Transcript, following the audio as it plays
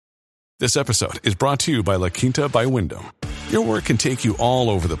This episode is brought to you by La Quinta by Wyndham. Your work can take you all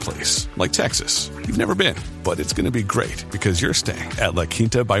over the place, like Texas. You've never been, but it's going to be great because you're staying at La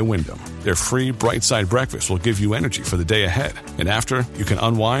Quinta by Wyndham. Their free Bright Side breakfast will give you energy for the day ahead. And after, you can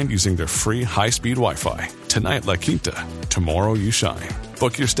unwind using their free high-speed Wi-Fi. Tonight, La Quinta. Tomorrow, you shine.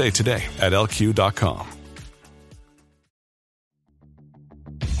 Book your stay today at LQ.com.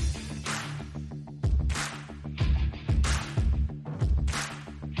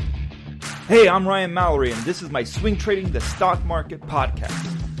 Hey, I'm Ryan Mallory, and this is my Swing Trading the Stock Market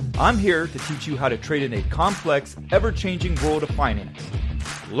podcast. I'm here to teach you how to trade in a complex, ever-changing world of finance.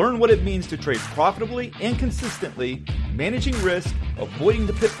 Learn what it means to trade profitably and consistently, managing risk, avoiding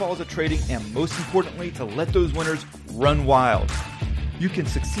the pitfalls of trading, and most importantly, to let those winners run wild. You can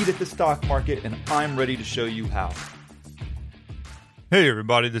succeed at the stock market, and I'm ready to show you how. Hey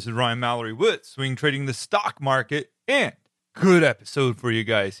everybody, this is Ryan Mallory with Swing Trading the Stock Market, and good episode for you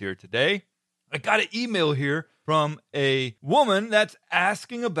guys here today. I got an email here from a woman that's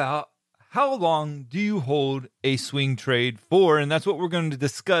asking about how long do you hold a swing trade for, and that's what we're going to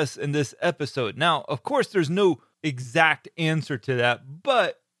discuss in this episode. Now, of course, there's no exact answer to that,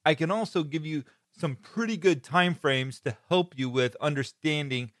 but I can also give you some pretty good time frames to help you with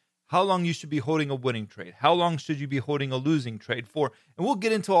understanding how long you should be holding a winning trade, how long should you be holding a losing trade for, and we'll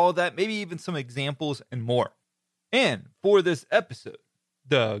get into all that, maybe even some examples and more. And for this episode,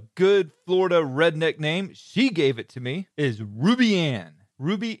 the good Florida redneck name, she gave it to me, is Ruby Ann.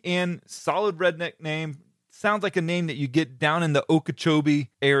 Ruby Ann, solid redneck name. Sounds like a name that you get down in the Okeechobee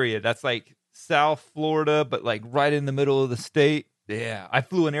area. That's like South Florida, but like right in the middle of the state. Yeah, I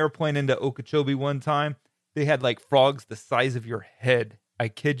flew an airplane into Okeechobee one time. They had like frogs the size of your head. I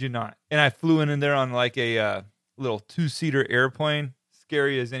kid you not. And I flew in there on like a little two-seater airplane.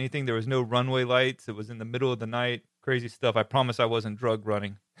 Scary as anything. There was no runway lights. It was in the middle of the night. Crazy stuff. I promise I wasn't drug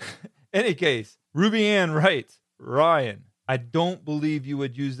running. Any case, Ruby Ann writes, Ryan, I don't believe you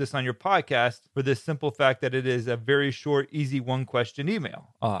would use this on your podcast for this simple fact that it is a very short, easy one-question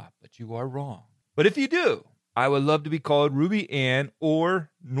email. But you are wrong. But if you do, I would love to be called Ruby Ann or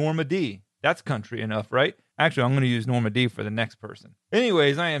Norma D. That's country enough, right? Actually, I'm going to use Norma D for the next person.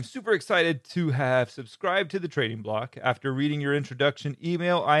 Anyways, I am super excited to have subscribed to the Trading Block. After reading your introduction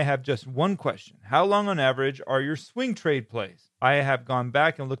email, I have just one question. How long on average are your swing trade plays? I have gone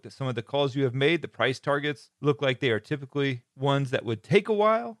back and looked at some of the calls you have made. The price targets look like they are typically ones that would take a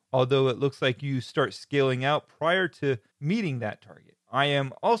while, although it looks like you start scaling out prior to meeting that target. I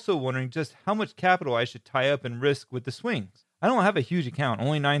am also wondering just how much capital I should tie up and risk with the swings. I don't have a huge account,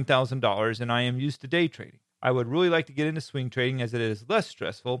 only $9,000, and I am used to day trading. I would really like to get into swing trading as it is less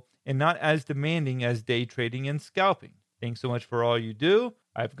stressful and not as demanding as day trading and scalping. Thanks so much for all you do.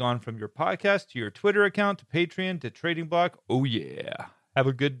 I've gone from your podcast to your Twitter account to Patreon to Trading Block. Oh yeah. Have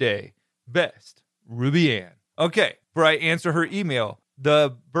a good day. Best, Ruby Ann. Okay, before I answer her email,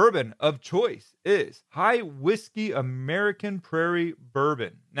 the bourbon of choice is High Whiskey American Prairie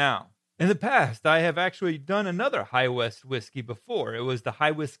Bourbon. Now, in the past, I have actually done another High West whiskey before. It was the High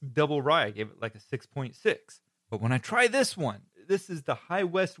West Double Rye. I gave it like a 6.6. But when I try this one, this is the High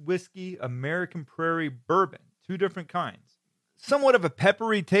West Whiskey American Prairie Bourbon. Two different kinds. Somewhat of a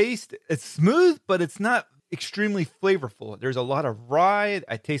peppery taste. It's smooth, but it's not extremely flavorful. There's a lot of rye.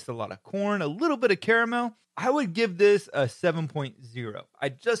 I taste a lot of corn, a little bit of caramel. I would give this a 7.0. I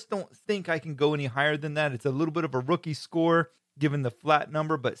just don't think I can go any higher than that. It's a little bit of a rookie score, given the flat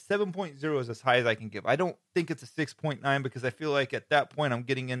number, but 7.0 is as high as I can give. I don't think it's a 6.9 because I feel like at that point I'm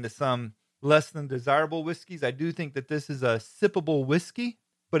getting into some less than desirable whiskeys. I do think that this is a sippable whiskey,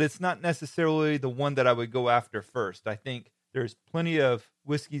 but it's not necessarily the one that I would go after first. I think there's plenty of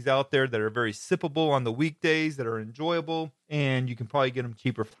whiskeys out there that are very sippable on the weekdays that are enjoyable, and you can probably get them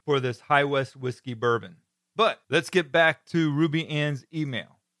cheaper for this High West Whiskey Bourbon. But let's get back to Ruby Ann's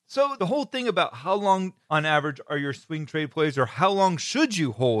email. So the whole thing about how long on average are your swing trade plays, or how long should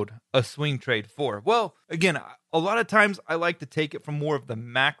you hold a swing trade for? Well, again, a lot of times I like to take it from more of the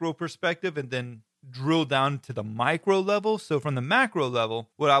macro perspective and then drill down to the micro level. So from the macro level,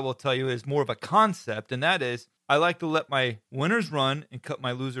 what I will tell you is more of a concept, and that is I like to let my winners run and cut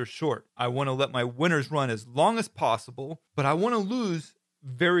my losers short. I want to let my winners run as long as possible, but I want to lose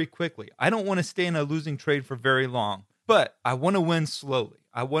very quickly. I don't want to stay in a losing trade for very long, but I want to win slowly.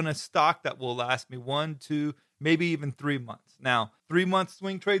 I want a stock that will last me 1, 2, maybe even 3 months. Now, 3-month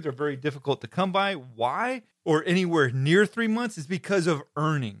swing trades are very difficult to come by. Why? Or anywhere near 3 months is because of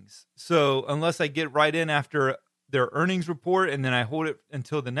earnings. So unless I get right in after their earnings report and then I hold it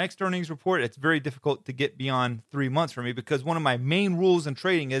until the next earnings report, it's very difficult to get beyond 3 months for me, because one of my main rules in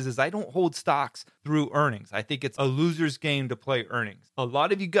trading is I don't hold stocks through earnings. I think it's a loser's game to play earnings. A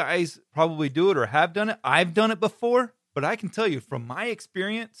lot of you guys probably do it or have done it. I've done it before, but I can tell you from my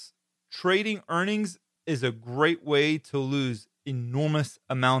experience, trading earnings is a great way to lose enormous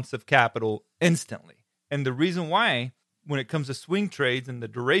amounts of capital instantly. And the reason why, when it comes to swing trades and the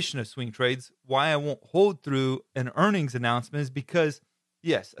duration of swing trades, why I won't hold through an earnings announcement is because,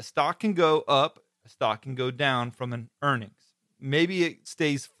 yes, a stock can go up, a stock can go down from an earnings. Maybe it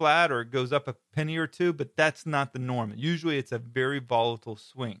stays flat or it goes up a penny or two, but that's not the norm. Usually it's a very volatile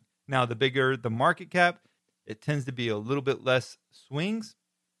swing. Now, the bigger the market cap, it tends to be a little bit less swings,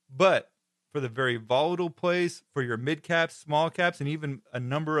 but for the very volatile plays, for your mid caps, small caps, and even a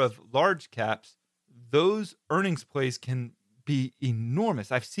number of large caps, those earnings plays can be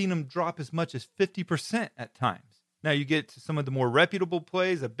enormous. I've seen them drop as much as 50% at times. Now you get to some of the more reputable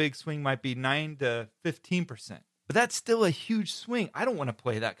plays, a big swing might be 9 to 15%. But that's still a huge swing. I don't want to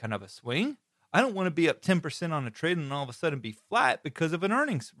play that kind of a swing. I don't want to be up 10% on a trade and all of a sudden be flat because of an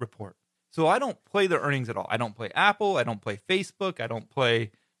earnings report. So I don't play the earnings at all. I don't play Apple. I don't play Facebook. I don't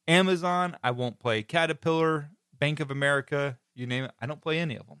play Amazon. I won't play Caterpillar, Bank of America, you name it. I don't play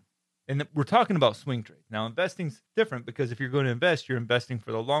any of them. And we're talking about swing trades. Now, investing's different because if you're going to invest, you're investing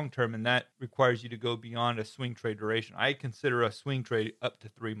for the long term, and that requires you to go beyond a swing trade duration. I consider a swing trade up to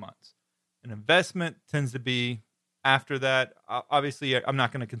 3 months. An investment tends to be after that. Obviously, I'm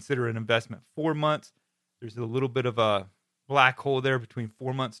not going to consider an investment 4 months. There's a little bit of a black hole there between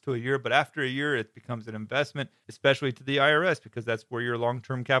 4 months to a year, but after a year, it becomes an investment, especially to the IRS, because that's where your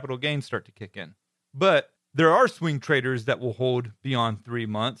long-term capital gains start to kick in. But there are swing traders that will hold beyond 3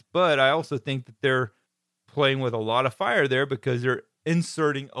 months, but I also think that they're playing with a lot of fire there because they're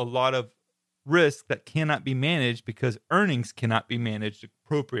inserting a lot of risk that cannot be managed because earnings cannot be managed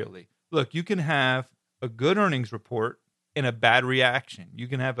appropriately. Look, you can have a good earnings report and a bad reaction. You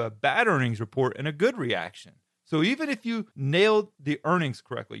can have a bad earnings report and a good reaction. So even if you nailed the earnings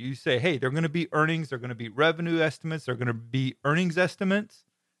correctly, you say, hey, they're going to be earnings, they're going to be revenue estimates, they're going to be earnings estimates,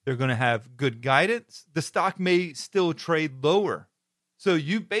 they're going to have good guidance, the stock may still trade lower. So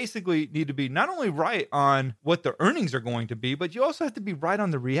you basically need to be not only right on what the earnings are going to be, but you also have to be right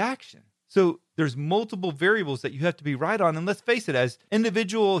on the reaction. So there's multiple variables that you have to be right on. And let's face it, as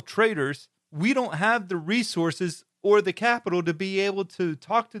individual traders, we don't have the resources or the capital to be able to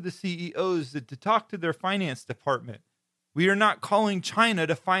talk to the CEOs, to talk to their finance department. We are not calling China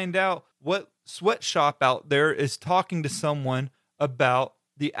to find out what sweatshop out there is talking to someone about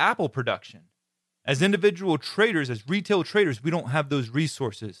the Apple production. As individual traders, as retail traders, we don't have those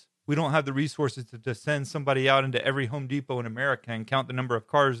resources. We don't have the resources to send somebody out into every Home Depot in America and count the number of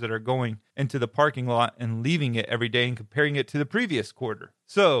cars that are going into the parking lot and leaving it every day and comparing it to the previous quarter.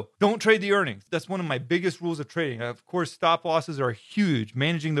 So don't trade the earnings. That's one of my biggest rules of trading. Of course, stop losses are huge.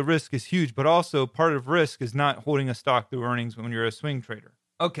 Managing the risk is huge, but also part of risk is not holding a stock through earnings when you're a swing trader.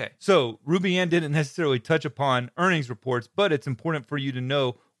 Okay, so Ruby Ann didn't necessarily touch upon earnings reports, but it's important for you to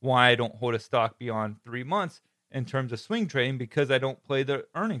know why I don't hold a stock beyond 3 months in terms of swing trading, because I don't play the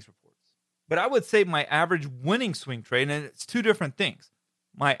earnings reports. But I would say my average winning swing trade, and it's two different things.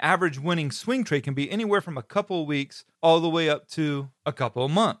 My average winning swing trade can be anywhere from a couple of weeks all the way up to a couple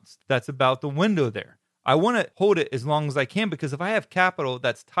of months. That's about the window there. I want to hold it as long as I can, because if I have capital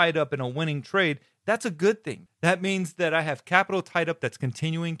that's tied up in a winning trade, that's a good thing. That means that I have capital tied up that's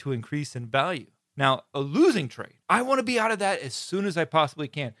continuing to increase in value. Now, a losing trade, I want to be out of that as soon as I possibly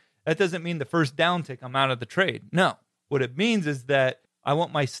can. That doesn't mean the first downtick I'm out of the trade. No. What it means is that I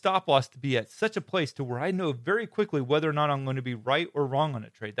want my stop loss to be at such a place to where I know very quickly whether or not I'm going to be right or wrong on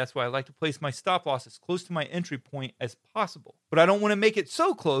a trade. That's why I like to place my stop loss as close to my entry point as possible. But I don't want to make it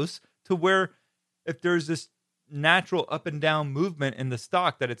so close to where if there's this natural up and down movement in the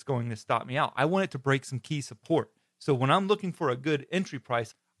stock that it's going to stop me out. I want it to break some key support. So when I'm looking for a good entry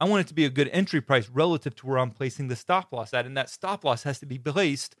price, I want it to be a good entry price relative to where I'm placing the stop loss at. And that stop loss has to be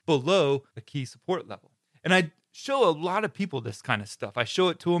placed below a key support level. And I show a lot of people this kind of stuff. I show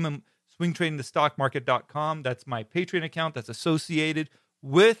it to them in swingtradingthestockmarket.com. That's my Patreon account that's associated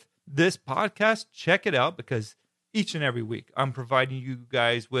with this podcast. Check it out, because each and every week I'm providing you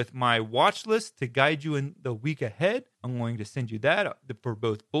guys with my watch list to guide you in the week ahead. I'm going to send you that for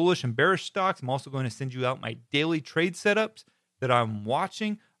both bullish and bearish stocks. I'm also going to send you out my daily trade setups that I'm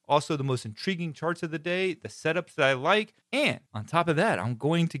watching. Also, the most intriguing charts of the day, the setups that I like. And on top of that, I'm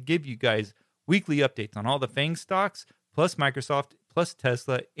going to give you guys weekly updates on all the FANG stocks, plus Microsoft, plus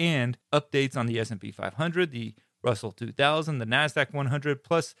Tesla, and updates on the S&P 500, the Russell 2000, the NASDAQ 100,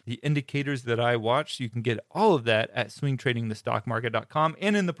 plus the indicators that I watch. You can get all of that at swingtradingthestockmarket.com.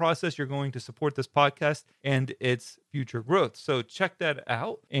 And in the process, you're going to support this podcast and its future growth. So check that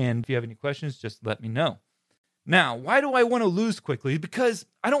out. And if you have any questions, just let me know. Now, why do I want to lose quickly? Because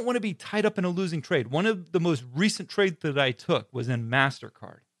I don't want to be tied up in a losing trade. One of the most recent trades that I took was in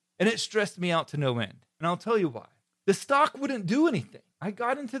MasterCard, and it stressed me out to no end. And I'll tell you why. The stock wouldn't do anything. I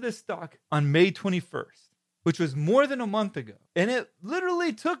got into this stock on May 21st, which was more than a month ago. And it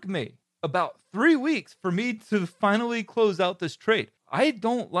literally took me about 3 weeks for me to finally close out this trade. I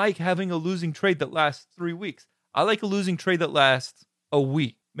don't like having a losing trade that lasts 3 weeks. I like a losing trade that lasts a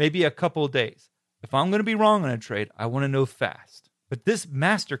week, maybe a couple of days. If I'm going to be wrong on a trade, I want to know fast. But this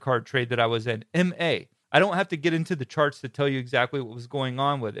MasterCard trade that I was in, MA, I don't have to get into the charts to tell you exactly what was going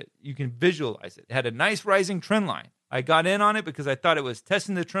on with it. You can visualize it. It had a nice rising trend line. I got in on it because I thought it was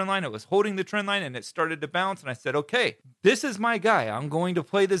testing the trend line. It was holding the trend line and it started to bounce. And I said, okay, this is my guy. I'm going to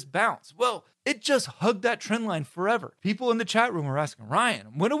play this bounce. Well, it just hugged that trend line forever. People in the chat room were asking,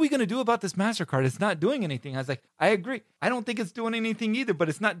 Ryan, what are we going to do about this MasterCard? It's not doing anything. I was like, I agree. I don't think it's doing anything either, but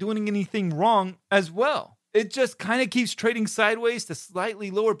it's not doing anything wrong as well. It just kind of keeps trading sideways to slightly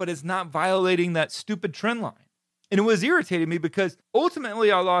lower, but it's not violating that stupid trend line. And it was irritating me because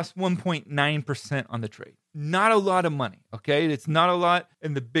ultimately I lost 1.9% on the trade. Not a lot of money, okay? It's not a lot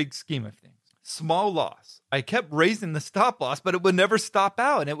in the big scheme of things. Small loss. I kept raising the stop loss, but it would never stop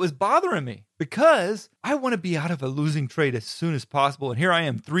out. And it was bothering me because I want to be out of a losing trade as soon as possible. And here I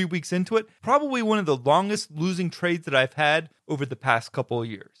am 3 weeks into it. Probably one of the longest losing trades that I've had over the past couple of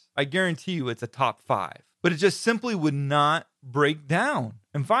years. I guarantee you it's a top 5. But it just simply would not break down.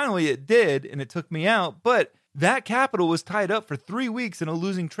 And finally it did, and it took me out. But that capital was tied up for 3 weeks in a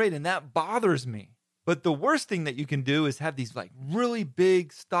losing trade, and that bothers me. But the worst thing that you can do is have these like really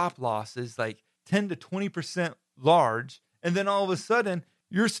big stop losses, like 10 to 20% large. And then all of a sudden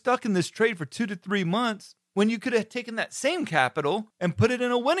you're stuck in this trade for 2 to 3 months when you could have taken that same capital and put it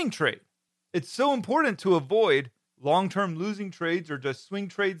in a winning trade. It's so important to avoid long-term losing trades or just swing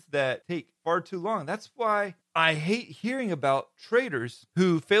trades that take far too long. That's why I hate hearing about traders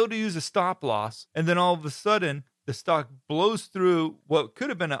who fail to use a stop loss and then all of a sudden the stock blows through what could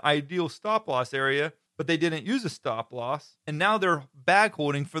have been an ideal stop loss area, but they didn't use a stop loss, and now they're bag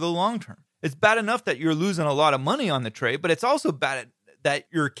holding for the long term. It's bad enough that you're losing a lot of money on the trade, but it's also bad that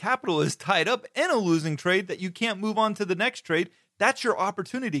your capital is tied up in a losing trade that you can't move on to the next trade. That's your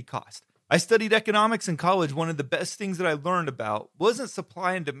opportunity cost. I studied economics in college. One of the best things that I learned about wasn't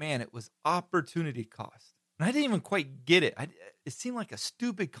supply and demand. It was opportunity cost. And I didn't even quite get it. It seemed like a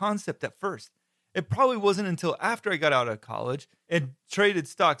stupid concept at first. It probably wasn't until after I got out of college and traded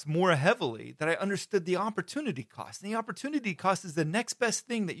stocks more heavily that I understood the opportunity cost. And the opportunity cost is the next best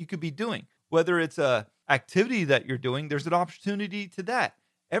thing that you could be doing. Whether it's a activity that you're doing, there's an opportunity to that.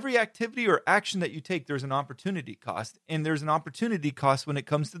 Every activity or action that you take, there's an opportunity cost, and there's an opportunity cost when it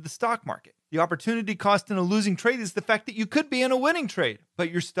comes to the stock market. The opportunity cost in a losing trade is the fact that you could be in a winning trade, but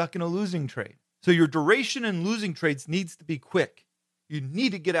you're stuck in a losing trade. So your duration in losing trades needs to be quick. You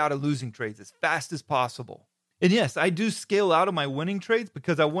need to get out of losing trades as fast as possible. And yes, I do scale out of my winning trades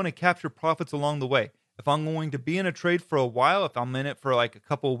because I want to capture profits along the way. If I'm going to be in a trade for a while, if I'm in it for like a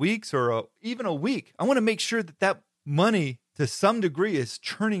couple of weeks or even a week, I want to make sure that money to some degree is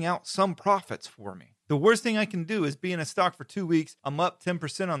churning out some profits for me. The worst thing I can do is be in a stock for 2 weeks. I'm up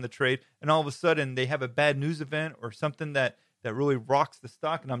 10% on the trade, and all of a sudden they have a bad news event or something that really rocks the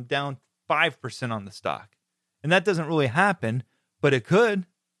stock, and I'm down 5% on the stock. And that doesn't really happen, but it could.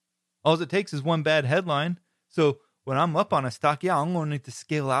 All it takes is one bad headline. So when I'm up on a stock, I'm going to need to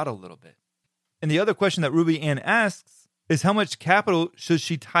scale out a little bit. And the other question that Ruby Ann asks is how much capital should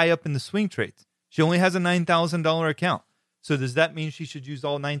she tie up in the swing trades? She only has a $9,000 account. So does that mean she should use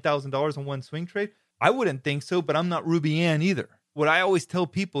all $9,000 on one swing trade? I wouldn't think so, but I'm not Ruby Ann either. What I always tell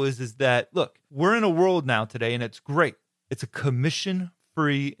people is that, look, we're in a world now today, and it's great. It's a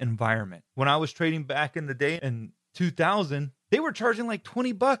commission-free environment. When I was trading back in the day in 2000, they were charging like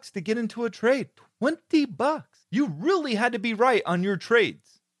 $20 to get into a trade. $20. You really had to be right on your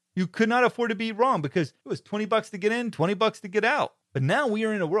trades. You could not afford to be wrong because it was $20 to get in, $20 to get out. But now we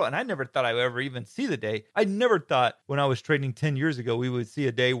are in a world, and I never thought I would ever even see the day. I never thought when I was trading 10 years ago, we would see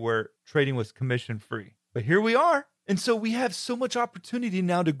a day where trading was commission-free. But here we are. And so we have so much opportunity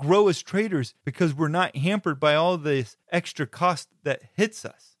now to grow as traders because we're not hampered by all this extra cost that hits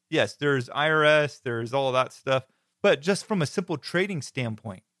us. Yes, there's IRS, there's all that stuff. But just from a simple trading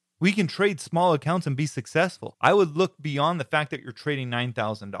standpoint, we can trade small accounts and be successful. I would look beyond the fact that you're trading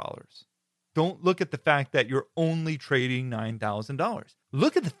 $9,000. Don't look at the fact that you're only trading $9,000.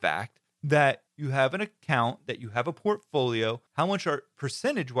 Look at the fact that you have an account, that you have a portfolio. How much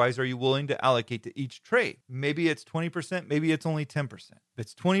percentage-wise are you willing to allocate to each trade? Maybe it's 20%, maybe it's only 10%. If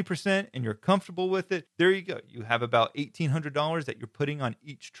it's 20% and you're comfortable with it, there you go. You have about $1,800 that you're putting on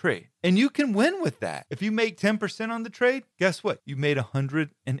each trade. And you can win with that. If you make 10% on the trade, guess what? You made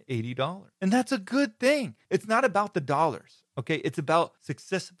 $180. And that's a good thing. It's not about the dollars. Okay, it's about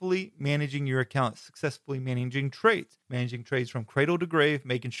successfully managing your account, successfully managing trades from cradle to grave,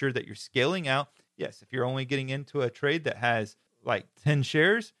 making sure that you're scaling out. Yes, if you're only getting into a trade that has like 10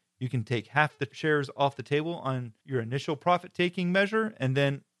 shares, you can take half the shares off the table on your initial profit-taking measure and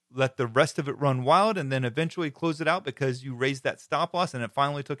then let the rest of it run wild and then eventually close it out because you raised that stop loss and it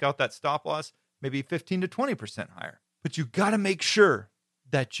finally took out that stop loss maybe 15 to 20% higher. But you got to make sure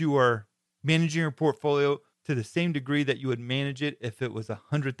that you are managing your portfolio to the same degree that you would manage it if it was a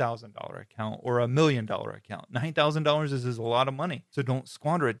 $100,000 account or $1 million account. $9,000 is a lot of money, so don't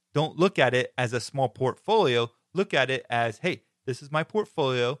squander it. Don't look at it as a small portfolio. Look at it as, hey, this is my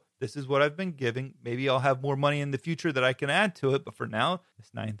portfolio. This is what I've been giving. Maybe I'll have more money in the future that I can add to it, but for now,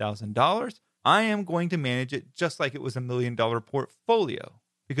 it's $9,000. I am going to manage it just like it was $1 million portfolio.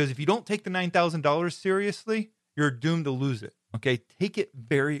 Because if you don't take the $9,000 seriously, you're doomed to lose it. Okay, take it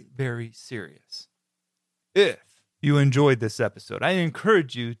very, very serious. If you enjoyed this episode, I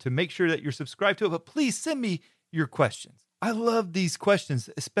encourage you to make sure that you're subscribed to it, but please send me your questions. I love these questions,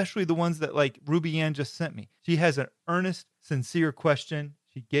 especially the ones that like Ruby Ann just sent me. She has an earnest, sincere question.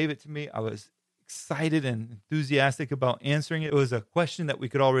 She gave it to me. I was excited and enthusiastic about answering it. It was a question that we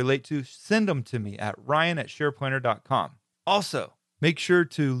could all relate to. Send them to me at ryan@shareplanner.com. Also, make sure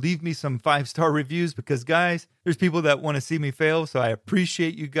to leave me some 5-star reviews because, guys, there's people that want to see me fail. So I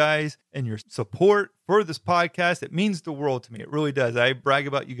appreciate you guys and your support for this podcast. It means the world to me. It really does. I brag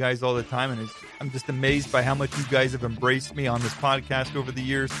about you guys all the time, and I'm just amazed by how much you guys have embraced me on this podcast over the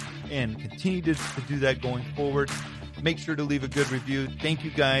years and continue to do that going forward. Make sure to leave a good review. Thank you,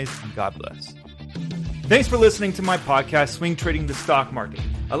 guys, and God bless. Thanks for listening to my podcast, Swing Trading the Stock Market.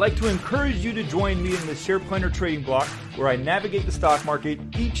 I'd like to encourage you to join me in the SharePlanner Trading Block, where I navigate the stock market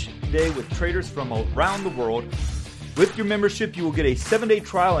each day with traders from around the world. With your membership, you will get a 7-day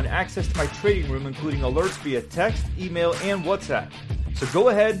trial and access to my trading room, including alerts via text, email, and WhatsApp. So go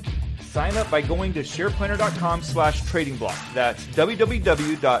ahead, sign up by going to shareplanner.com/trading block. That's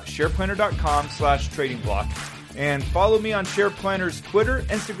www.shareplanner.com/trading block. And follow me on SharePlanner's Twitter,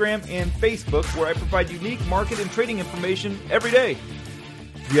 Instagram, and Facebook, where I provide unique market and trading information every day.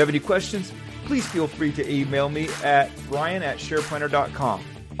 If you have any questions, please feel free to email me at ryan@shareplanner.com.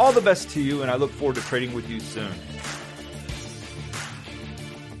 All the best to you, and I look forward to trading with you soon.